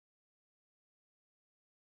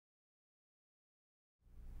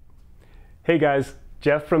Hey guys,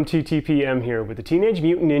 Jeff from TTPM here with the Teenage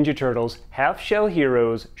Mutant Ninja Turtles Half-Shell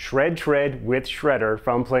Heroes Shred Tread with Shredder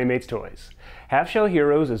from Playmates Toys. Half-Shell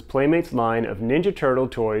Heroes is Playmates' line of Ninja Turtle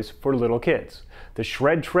toys for little kids. The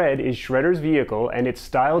Shred Tread is Shredder's vehicle and it's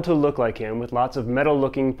styled to look like him with lots of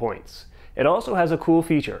metal-looking points. It also has a cool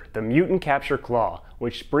feature, the Mutant Capture Claw,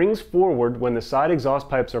 which springs forward when the side exhaust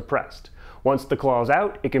pipes are pressed. Once the claw is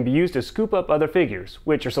out, it can be used to scoop up other figures,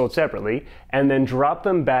 which are sold separately, and then drop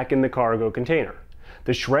them back in the cargo container.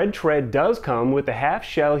 The Shred Tread does come with the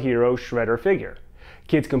Half-Shell Hero Shredder figure.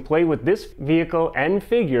 Kids can play with this vehicle and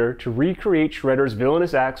figure to recreate Shredder's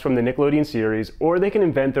villainous acts from the Nickelodeon series, or they can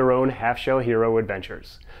invent their own Half-Shell Hero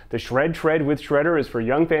adventures. The Shred Tread with Shredder is for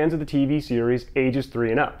young fans of the TV series ages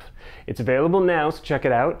 3 and up. It's available now, so check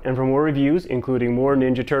it out, and for more reviews, including more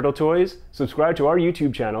Ninja Turtle toys, subscribe to our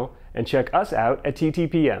YouTube channel, and check us out at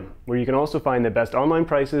TTPM, where you can also find the best online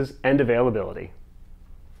prices and availability.